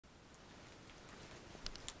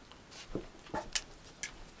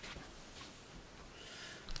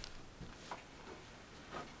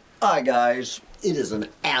Hi guys, it is an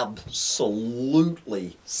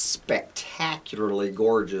absolutely spectacularly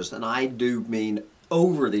gorgeous, and I do mean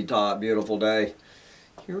over the top beautiful day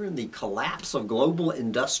here in the collapse of global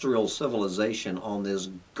industrial civilization on this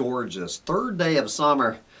gorgeous third day of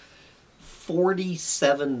summer.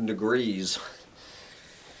 47 degrees.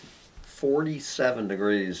 47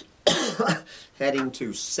 degrees. Heading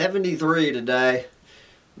to 73 today.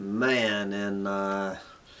 Man, and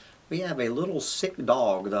we have a little sick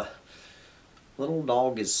dog. The little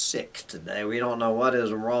dog is sick today. We don't know what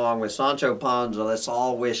is wrong with Sancho Panza. Let's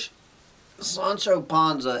all wish Sancho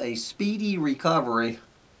Panza a speedy recovery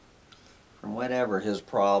from whatever his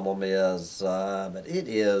problem is. But it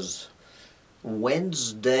is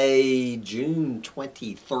Wednesday, June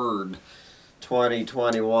 23rd,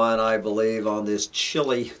 2021, I believe, on this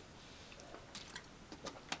chilly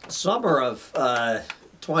summer of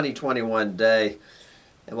 2021 day.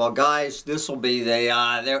 Well, guys, this will be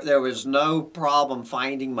the, there was no problem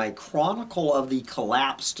finding my Chronicle of the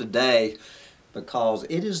Collapse today because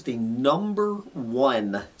it is the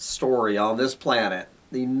 #1 story on this planet.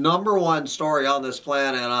 The #1 story on this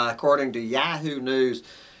planet, according to Yahoo News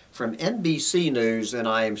from NBC News, and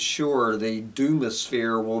I am sure the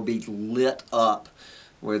Doomosphere will be lit up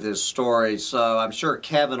with this story. So I'm sure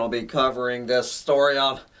Kevin will be covering this story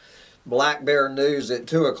on Black Bear News at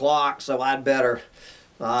 2 o'clock, so I'd better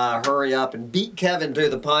hurry up and beat Kevin to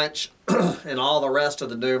the punch and all the rest of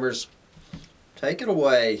the doomers. Take it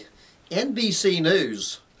away. NBC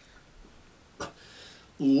News.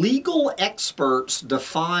 Legal experts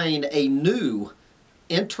define a new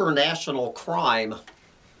international crime,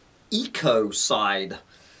 ecocide.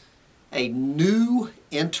 A new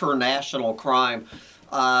international crime.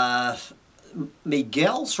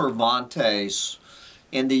 Miguel Cervantes,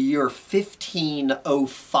 in the year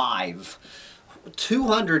 1505,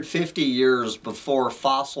 250 years before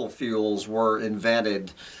fossil fuels were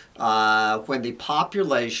invented, when the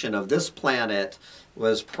population of this planet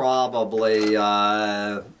was probably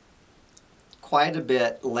quite a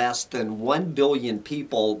bit less than 1 billion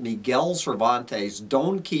people, Miguel Cervantes,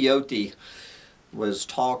 Don Quixote, was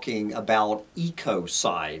talking about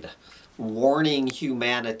ecocide, warning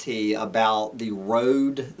humanity about the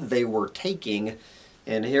road they were taking.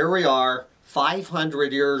 And here we are,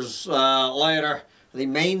 500 years later, the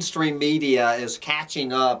mainstream media is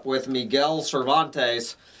catching up with Miguel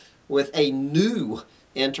Cervantes with a new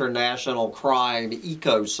international crime,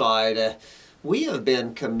 ecocide. We have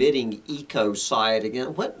been committing ecocide again.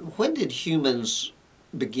 When did humans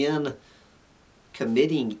begin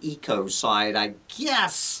committing ecocide? I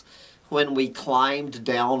guess when we climbed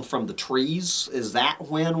down from the trees. Is that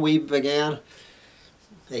when we began?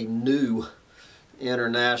 A new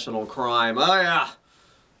international crime. Oh yeah.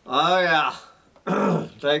 Oh yeah.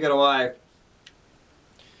 Take it away.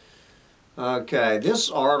 Okay,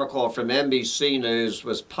 this article from NBC News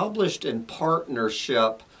was published in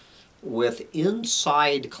partnership with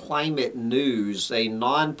Inside Climate News, a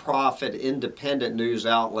non-profit independent news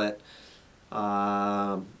outlet.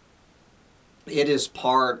 It is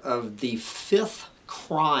part of the Fifth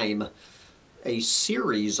Crime, a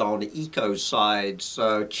series on ecocide.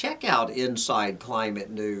 So check out Inside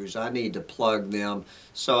Climate News. I need to plug them.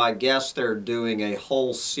 So I guess they're doing a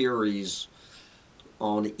whole series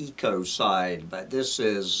on ecocide, but this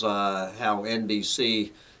is how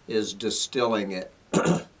NBC is distilling it.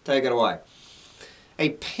 Take it away. A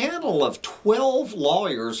panel of 12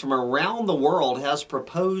 lawyers from around the world has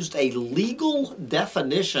proposed a legal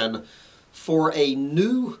definition for a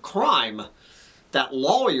new crime that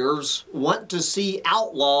lawyers want to see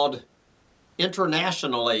outlawed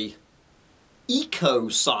internationally: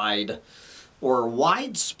 ecocide, or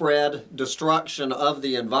widespread destruction of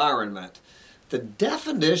the environment. The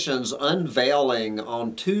definition's unveiling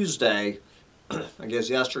on Tuesday, I guess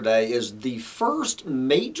yesterday, is the first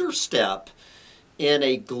major step in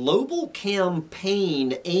a global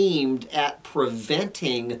campaign aimed at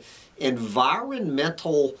preventing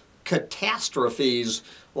environmental catastrophes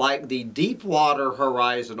like the Deepwater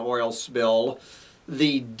Horizon oil spill,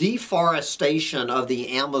 the deforestation of the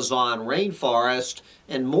Amazon rainforest,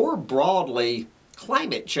 and more broadly,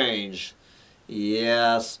 climate change.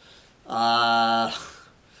 Yes. You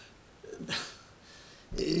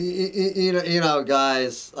know,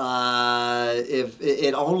 guys, if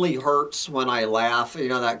it only hurts when I laugh, you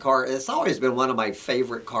know, that it's always been one of my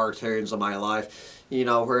favorite cartoons of my life, you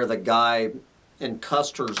know, where the guy in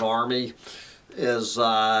Custer's army is,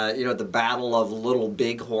 you know, the Battle of Little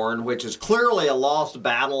Bighorn, which is clearly a lost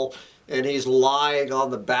battle, and he's lying on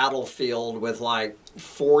the battlefield with like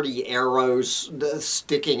 40 arrows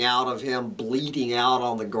sticking out of him, bleeding out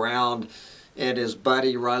on the ground. and his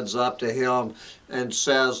buddy runs up to him and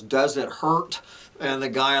says, "Does it hurt?" And the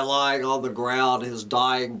guy lying on the ground, his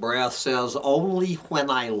dying breath, says, "Only when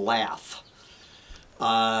I laugh."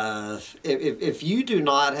 If you do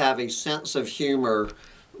not have a sense of humor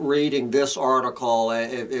reading this article,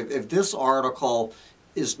 if this article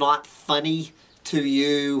is not funny to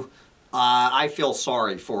you, I feel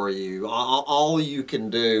sorry for you. All you can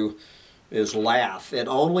do is laugh. It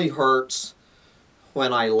only hurts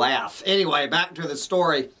when I laugh. Anyway, back to the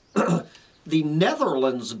story. The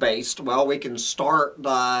Netherlands-based, well, we can start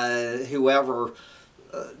whoever,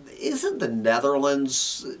 isn't the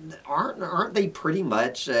Netherlands, aren't they pretty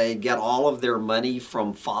much get all of their money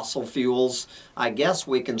from fossil fuels? I guess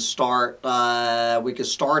we can start, we could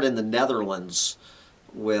start in the Netherlands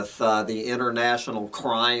with the international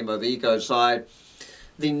crime of ecocide.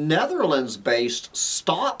 The Netherlands-based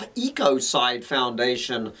Stop Ecocide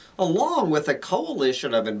Foundation, along with a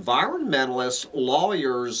coalition of environmentalists,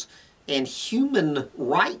 lawyers, and human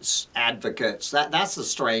rights advocates. That's a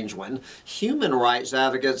strange one. Human rights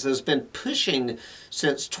advocates has been pushing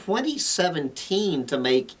since 2017 to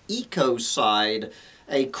make ecocide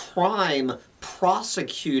a crime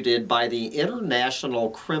prosecuted by the International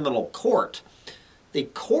Criminal Court. The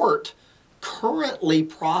court currently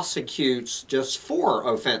prosecutes just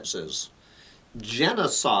 4 offenses: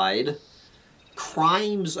 genocide,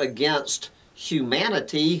 crimes against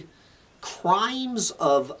humanity, crimes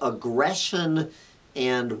of aggression,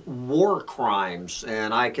 and war crimes.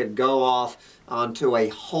 And I could go off onto a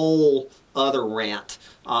whole other rant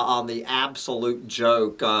on the absolute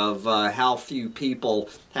joke of how few people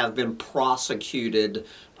have been prosecuted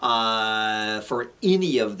for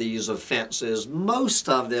any of these offenses, most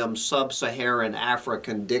of them sub-Saharan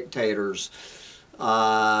African dictators.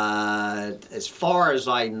 As far as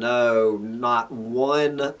I know, not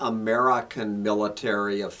one American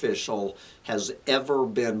military official has ever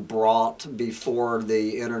been brought before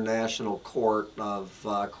the International Court of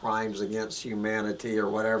Crimes Against Humanity, or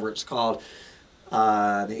whatever it's called,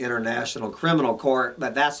 the International Criminal Court,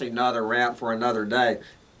 but that's another rant for another day.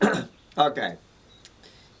 Okay.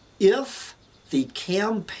 If the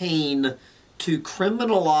campaign to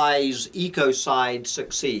criminalize ecocide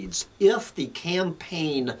succeeds, if the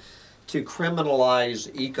campaign to criminalize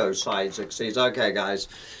ecocide succeeds, okay guys,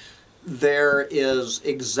 there is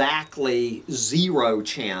exactly 0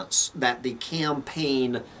 chance that the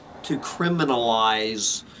campaign to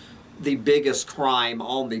criminalize the biggest crime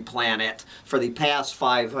on the planet for the past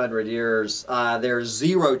 500 years, there's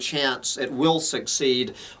 0 chance it will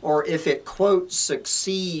succeed, or if it, quote,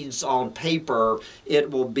 succeeds on paper, it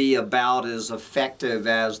will be about as effective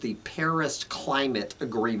as the Paris Climate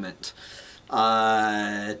Agreement.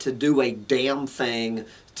 To do a damn thing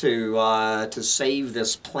to save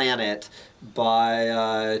this planet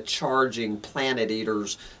by charging planet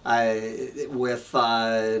eaters with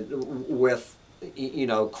you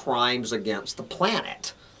know, crimes against the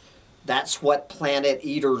planet. That's what planet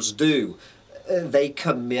eaters do. They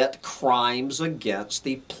commit crimes against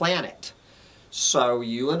the planet. So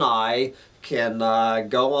you and I can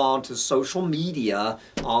go on to social media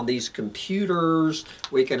on these computers.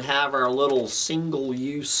 We can have our little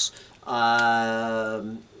single-use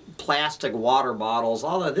plastic water bottles,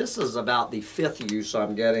 although this is about the 5th use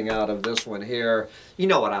I'm getting out of this one here. You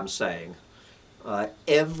know what I'm saying.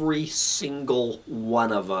 Every single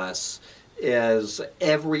one of us is,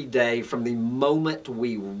 every day from the moment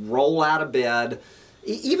we roll out of bed,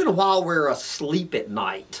 even while we're asleep at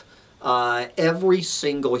night, every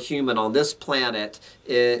single human on this planet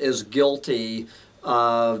is guilty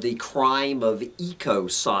of the crime of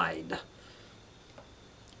ecocide.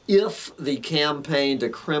 If the campaign to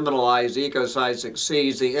criminalize ecocide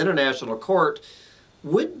succeeds, the International Court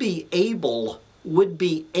would be able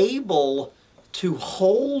to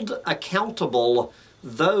hold accountable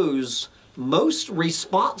those most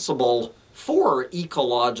responsible for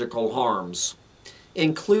ecological harms,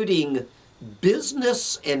 including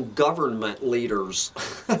business and government leaders.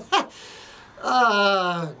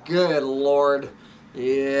 Good Lord.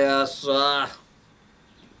 Yes. Oh,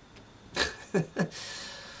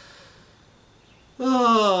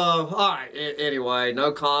 all right. Anyway,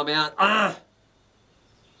 no comment. All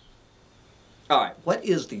right. What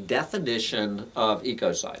is the definition of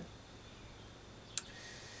ecocide?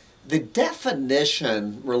 The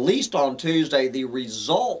definition, released on Tuesday, the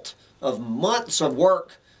result of months of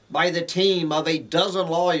work by the team of 12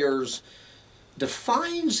 lawyers,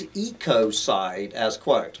 defines ecocide as,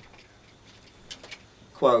 quote,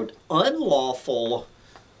 unlawful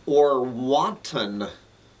or wanton,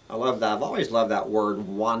 I love that, I've always loved that word,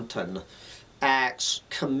 wanton, acts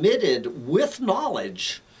committed with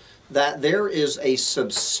knowledge that there is a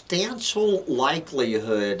substantial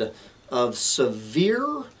likelihood of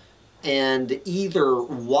severe and either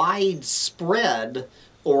widespread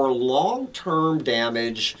or long-term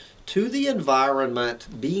damage to the environment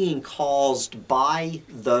being caused by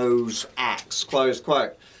those acts, close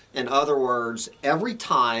quote. In other words, every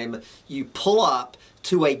time you pull up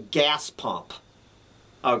to a gas pump,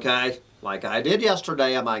 okay, like I did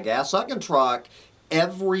yesterday on my gas-sucking truck,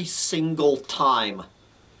 every single time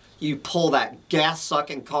you pull that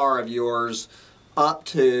gas-sucking car of yours up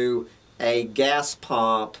to a gas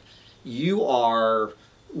pump, you are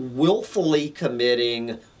willfully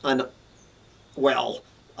committing an, well,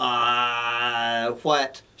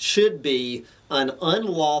 what should be an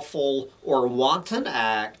unlawful or wanton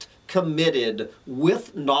act committed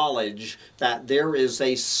with knowledge that there is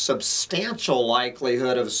a substantial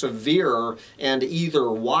likelihood of severe and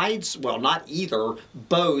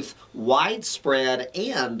both widespread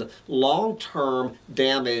and long-term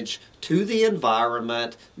damage to the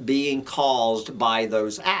environment being caused by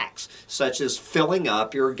those acts, such as filling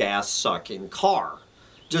up your gas-sucking car,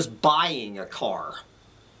 just buying a car.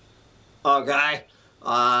 Okay?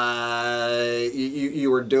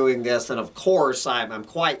 You are doing this, and of course I'm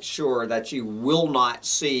quite sure that you will not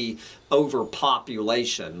see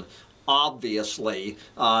overpopulation, obviously,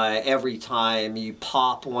 every time you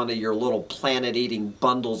pop one of your little planet-eating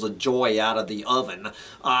bundles of joy out of the oven.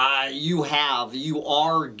 You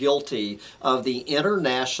are guilty of the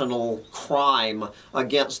international crime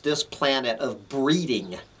against this planet of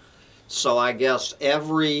breeding. So I guess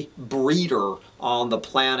every breeder on the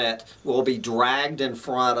planet will be dragged in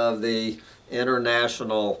front of the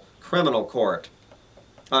International Criminal Court.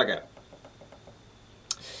 Okay.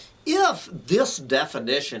 If this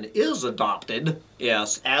definition is adopted,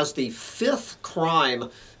 yes, as the 5th crime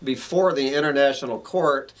before the International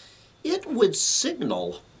Court, it would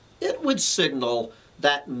signal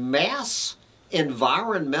that mass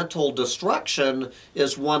environmental destruction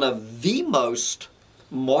is one of the most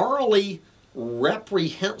morally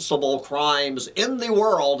reprehensible crimes in the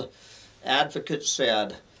world, advocates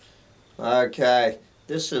said. Okay,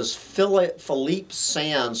 this is Philippe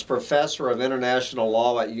Sands, professor of international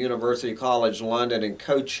law at University College London and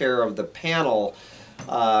co-chair of the panel.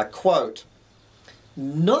 Quote,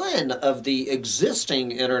 "None of the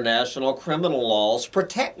existing international criminal laws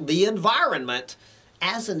protect the environment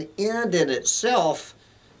as an end in itself,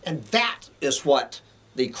 and that is what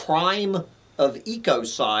the crime of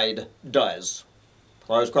ecocide does."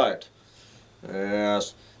 Close quote.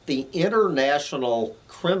 Yes, the International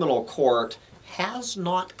Criminal Court has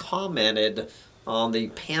not commented on the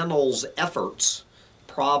panel's efforts,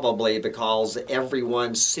 probably because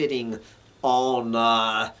everyone sitting on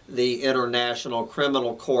the International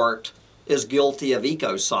Criminal Court is guilty of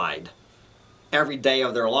ecocide every day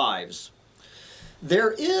of their lives.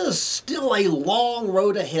 There is still a long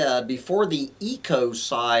road ahead before the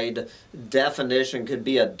ecocide definition could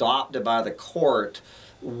be adopted by the court.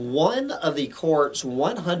 One of the court's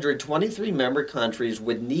 123 member countries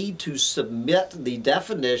would need to submit the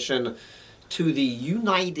definition to the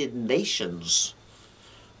United Nations.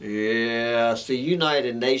 Yes, the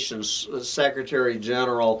United Nations Secretary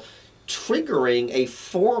General, triggering a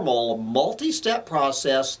formal multi-step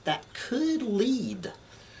process that could lead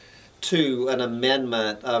to an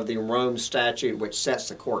amendment of the Rome Statute, which sets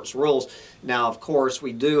the court's rules. Now, of course,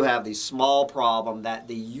 we do have the small problem that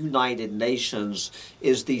the United Nations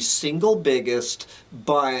is the single biggest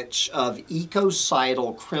bunch of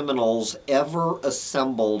ecocidal criminals ever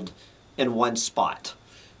assembled in one spot.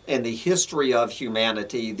 In the history of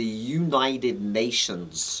humanity, the United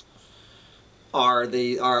Nations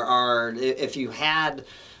if you had,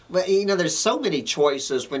 well, you know, there's so many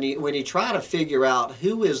choices when you try to figure out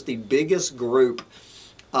who is the biggest group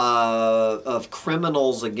of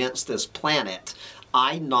criminals against this planet.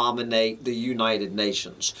 I nominate the United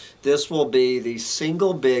Nations. This will be the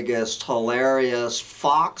single biggest, hilarious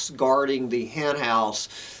fox guarding the henhouse,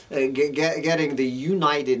 getting the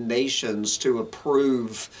United Nations to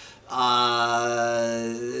approve. You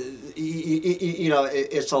know,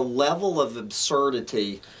 it's a level of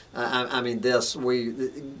absurdity. I mean, guys,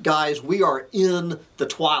 we are in the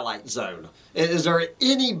Twilight Zone. Is there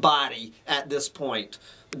anybody at this point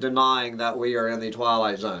denying that we are in the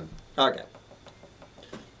Twilight Zone? Okay.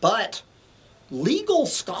 But legal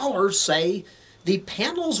scholars say the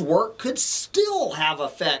panel's work could still have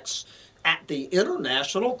effects at the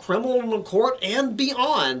International Criminal Court and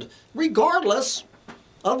beyond, regardless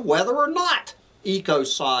of whether or not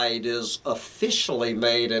ecocide is officially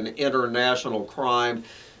made an international crime.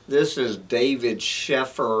 This is David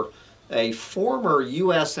Sheffer, a former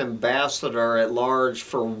U.S. ambassador at large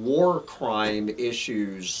for war crime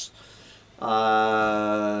issues.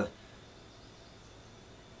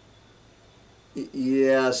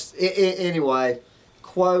 Yes, anyway,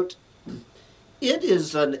 quote, "It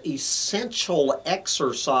is an essential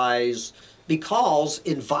exercise because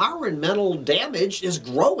environmental damage is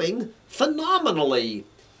growing phenomenally.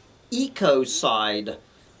 Ecocide,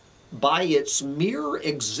 by its mere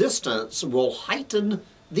existence, will heighten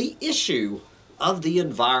the issue of the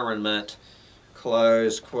environment."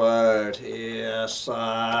 Close quote. Yes.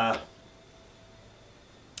 All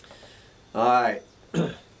right.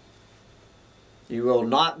 You will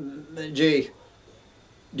not, gee,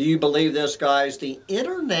 do you believe this, guys? The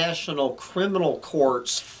international criminal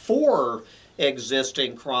courts for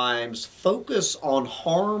existing crimes focus on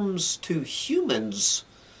harms to humans,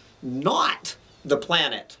 not the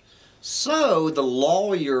planet. So the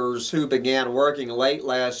lawyers who began working late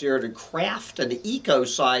last year to craft an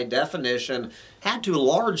ecocide definition had to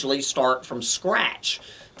largely start from scratch.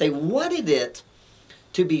 They wanted it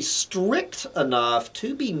to be strict enough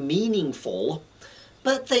to be meaningful,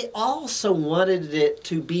 but they also wanted it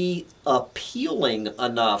to be appealing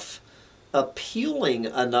enough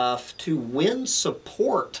to win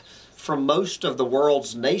support from most of the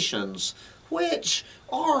world's nations, which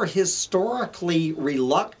are historically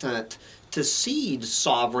reluctant to cede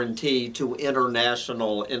sovereignty to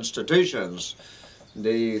international institutions. Do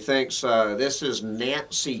you think so? This is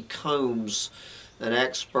Nancy Combs, an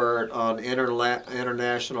expert on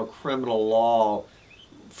international criminal law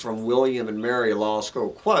from William and Mary Law School.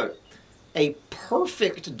 Quote, "A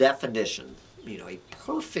perfect definition, a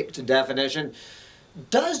perfect definition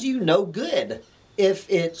does you no good if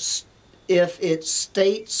it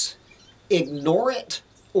states ignore it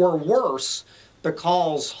or worse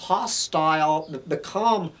become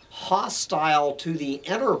hostile to the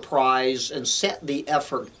enterprise and set the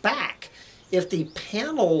effort back. If the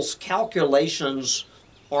panel's calculations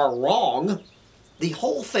are wrong, the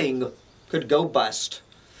whole thing could go bust."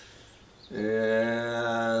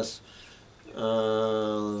 Yes.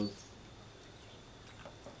 The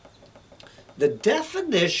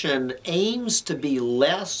definition aims to be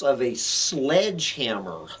less of a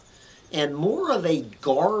sledgehammer and more of a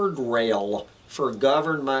guardrail for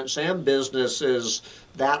governments and businesses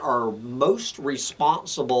that are most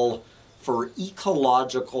responsible for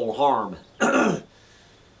ecological harm.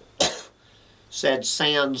 Said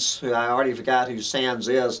Sands, who I already forgot who Sands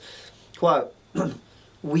is, quote,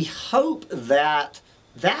 "We hope that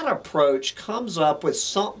that approach comes up with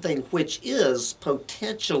something which is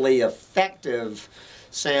potentially effective,"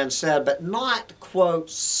 Sands said, "but not, quote,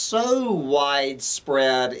 so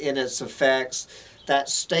widespread in its effects that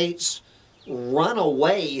states run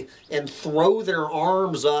away and throw their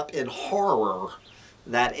arms up in horror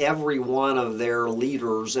that every one of their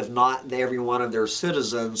leaders, if not every one of their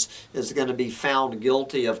citizens, is going to be found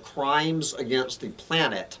guilty of crimes against the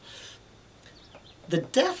planet." The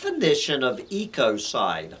definition of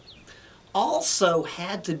ecocide also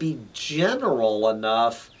had to be general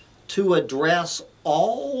enough to address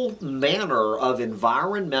all manner of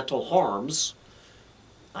environmental harms.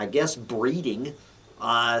 I guess breeding,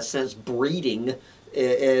 since breeding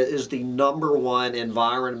is the #1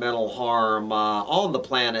 environmental harm on the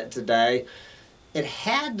planet today. It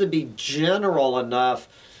had to be general enough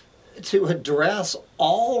to address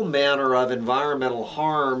all manner of environmental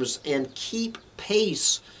harms and keep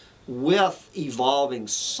pace with evolving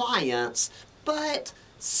science, but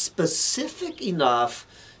specific enough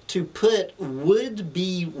to put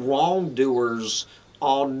would-be wrongdoers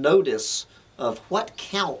on notice of what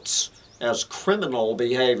counts as criminal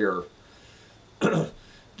behavior.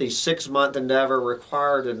 The 6-month endeavor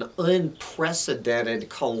required an unprecedented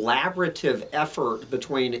collaborative effort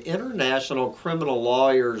between international criminal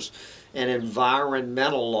lawyers and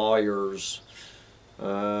environmental lawyers.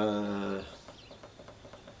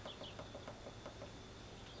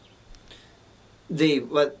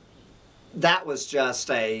 That was just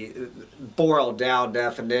a boiled down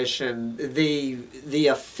definition. The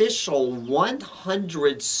official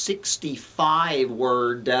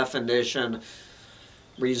 165-word definition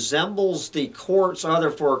resembles the court's other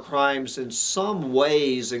 4 crimes in some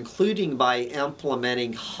ways, including by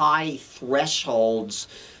implementing high thresholds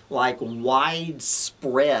like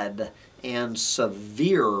widespread and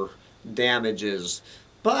severe damages.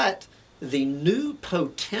 But the new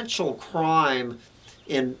potential crime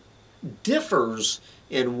differs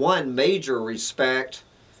in one major respect.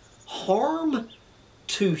 Harm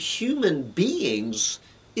to human beings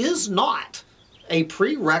is not a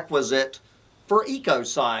prerequisite for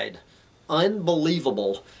ecocide.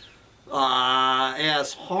 Unbelievable.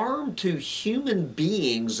 as harm to human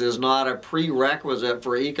beings is not a prerequisite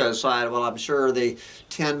for ecocide, well, I'm sure the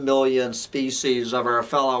 10 million species of our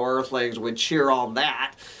fellow Earthlings would cheer on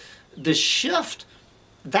that. The shift,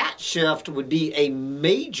 that shift would be a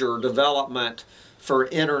major development for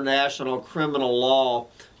international criminal law,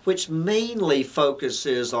 which mainly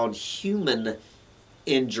focuses on human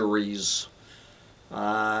injuries.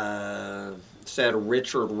 Said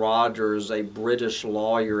Richard Rogers, a British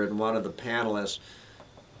lawyer and one of the panelists.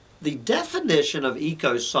 The definition of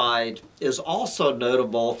ecocide is also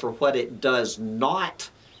notable for what it does not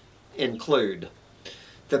include.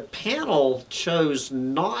 The panel chose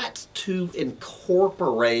not to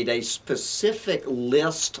incorporate a specific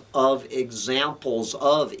list of examples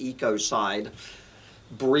of ecocide: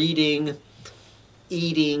 breeding,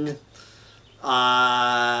 eating,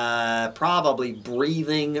 probably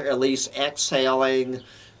breathing, or at least exhaling,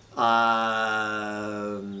 buying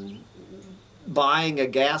a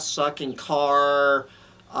gas-sucking car,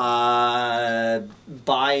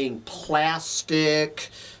 buying plastic,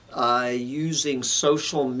 using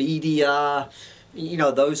social media, you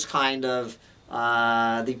know, those kind of.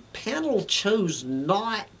 The panel chose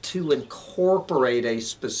not to incorporate a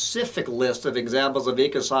specific list of examples of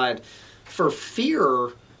ecocide for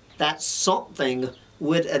fear that something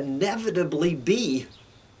would inevitably be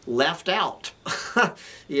left out.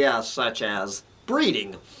 Yes, such as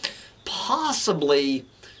breeding, possibly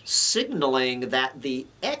signaling that the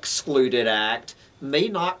excluded act may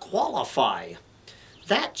not qualify.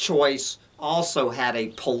 That choice also had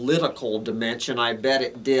a political dimension, I bet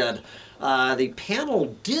it did. The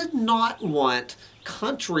panel did not want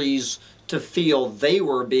countries to feel they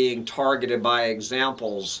were being targeted by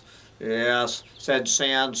examples. Yes, said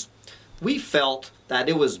Sands, we felt that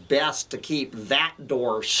it was best to keep that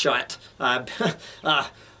door shut.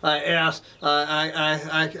 Yes,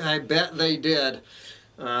 I bet they did.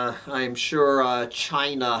 I'm sure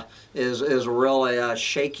China is really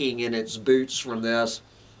shaking in its boots from this.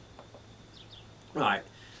 All right.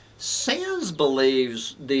 Sands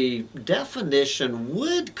believes the definition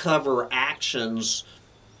would cover actions,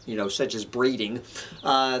 you know, such as breeding,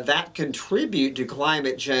 that contribute to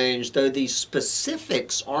climate change, though the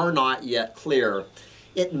specifics are not yet clear.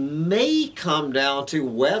 It may come down to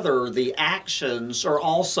whether the actions are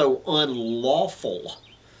also unlawful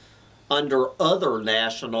under other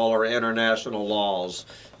national or international laws.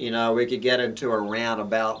 You know, we could get into a rant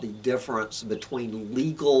about the difference between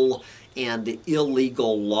legal and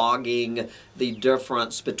illegal logging, the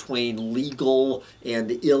difference between legal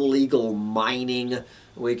and illegal mining.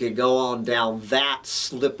 We could go on down that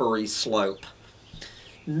slippery slope.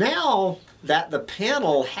 Now that the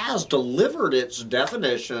panel has delivered its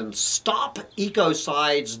definition, Stop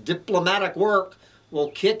Ecocide's diplomatic work will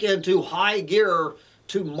kick into high gear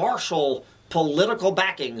to marshal political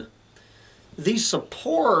backing. The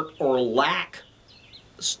support or lack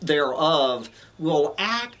thereof will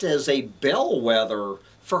act as a bellwether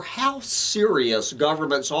for how serious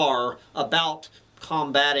governments are about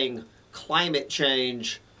combating climate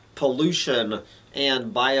change, pollution,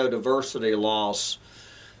 and biodiversity loss.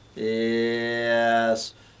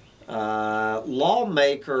 Yes,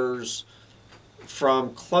 lawmakers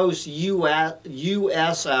from close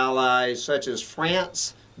U.S. allies such as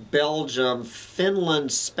France, Belgium,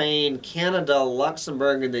 Finland, Spain, Canada,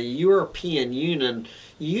 Luxembourg, and the European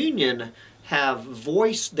Union have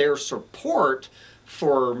voiced their support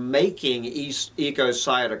for making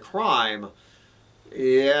ecocide a crime.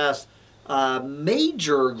 Yes,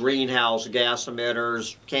 major greenhouse gas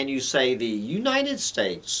emitters, can you say the United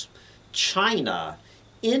States, China,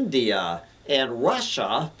 India, and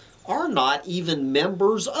Russia are not even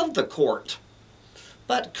members of the court,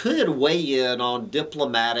 but could weigh in on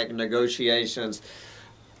diplomatic negotiations.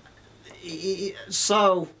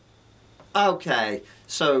 So, okay,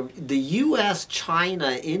 so the U.S.,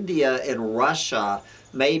 China, India, and Russia,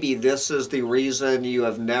 maybe this is the reason you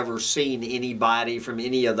have never seen anybody from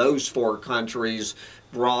any of those four countries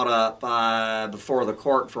brought up before the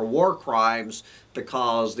court for war crimes,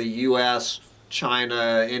 because the U.S.,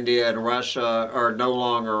 China, India, and Russia are no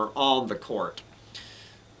longer on the court.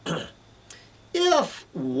 If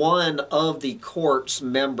one of the court's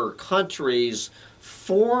member countries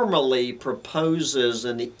formally proposes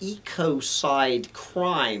an ecocide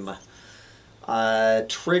crime,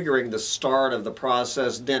 triggering the start of the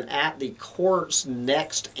process, then at the court's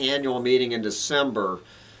next annual meeting in December,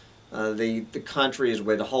 the countries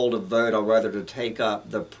would hold a vote on whether to take up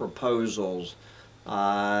the proposals.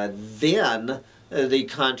 Then the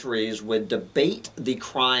countries would debate the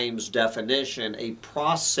crime's definition, a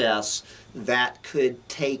process that could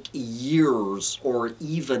take years or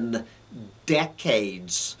even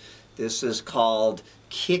decades. This is called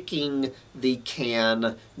kicking the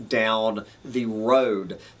can down the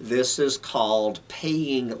road. This is called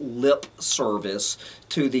paying lip service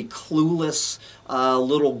to the clueless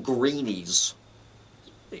little greenies,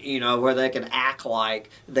 you know, where they can act like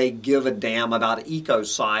they give a damn about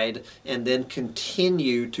ecocide and then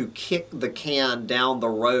continue to kick the can down the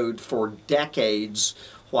road for decades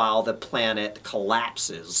while the planet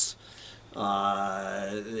collapses.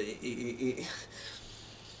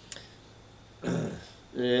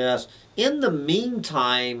 Yes. In the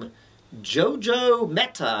meantime, Jojo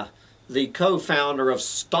Mehta, the co-founder of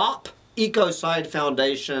Stop Ecocide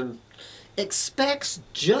Foundation, expects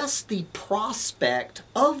just the prospect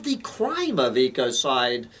of the crime of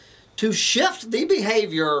ecocide to shift the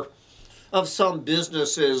behavior of some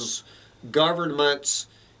businesses, governments,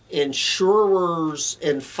 insurers,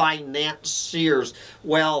 and financiers.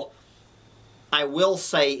 Well, I will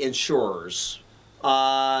say insurers.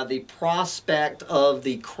 The prospect of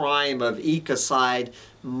the crime of ecocide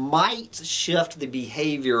might shift the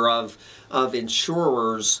behavior of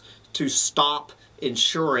insurers to stop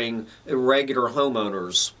insuring irregular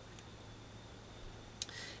homeowners.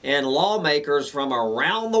 And lawmakers from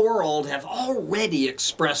around the world have already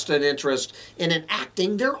expressed an interest in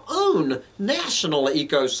enacting their own national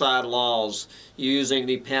ecocide laws, using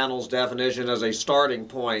the panel's definition as a starting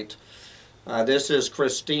point. This is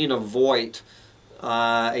Christina Voigt,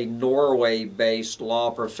 a Norway-based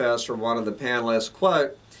law professor, one of the panelists.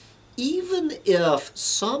 Quote, "Even if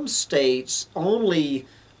some states only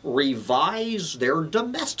revise their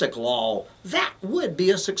domestic law, that would be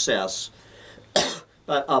a success.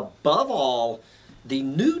 But above all, the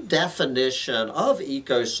new definition of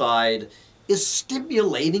ecocide is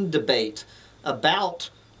stimulating debate about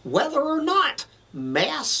whether or not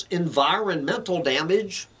mass environmental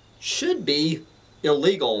damage should be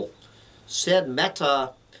illegal." Said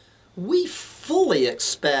Mehta, "We fully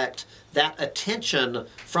expect that attention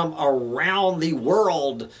from around the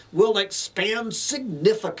world will expand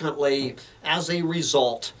significantly as a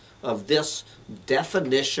result of this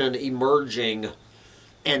definition emerging,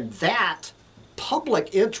 and that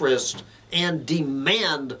public interest and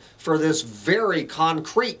demand for this very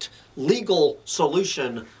concrete legal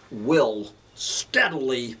solution will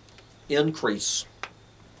steadily increase."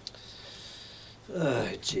 Oh,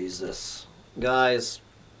 Jesus. Guys,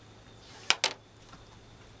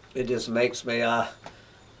 it just makes me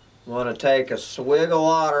want to take a swig of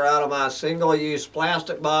water out of my single-use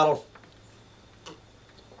plastic bottle.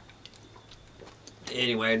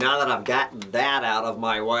 Anyway, now that I've gotten that out of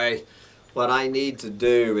my way, what I need to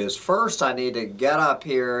do is first I need to get up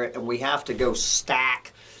here and we have to go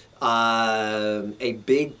stack a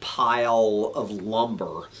big pile of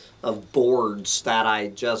lumber, of boards that I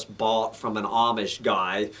just bought from an Amish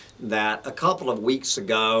guy that a couple of weeks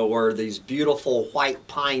ago were these beautiful white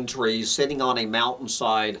pine trees sitting on a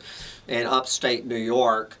mountainside in upstate New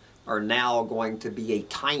York are now going to be a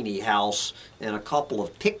tiny house and a couple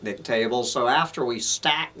of picnic tables. So after we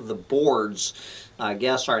stack the boards, I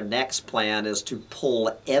guess our next plan is to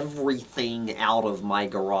pull everything out of my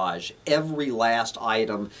garage. Every last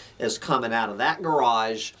item is coming out of that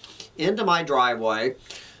garage into my driveway.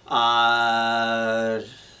 And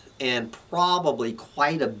probably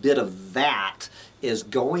quite a bit of that is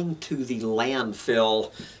going to the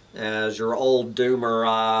landfill as your old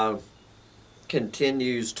doomer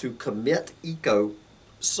continues to commit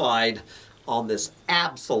ecocide on this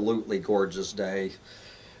absolutely gorgeous day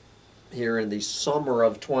here in the summer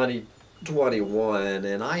of 2021.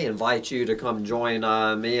 And I invite you to come join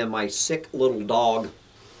me and my sick little dog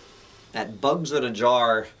at Bugs in a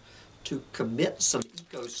Jar to commit some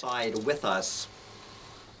ecocide with us.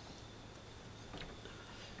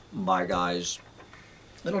 Bye, guys.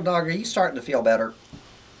 Little dog, are you starting to feel better?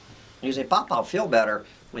 You say, "Pop, I'll feel better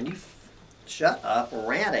when you shut up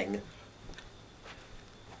ranting."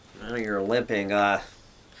 Now you're limping.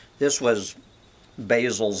 This was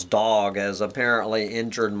Basil's dog, has apparently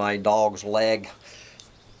injured my dog's leg.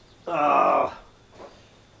 Bye,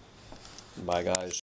 guys.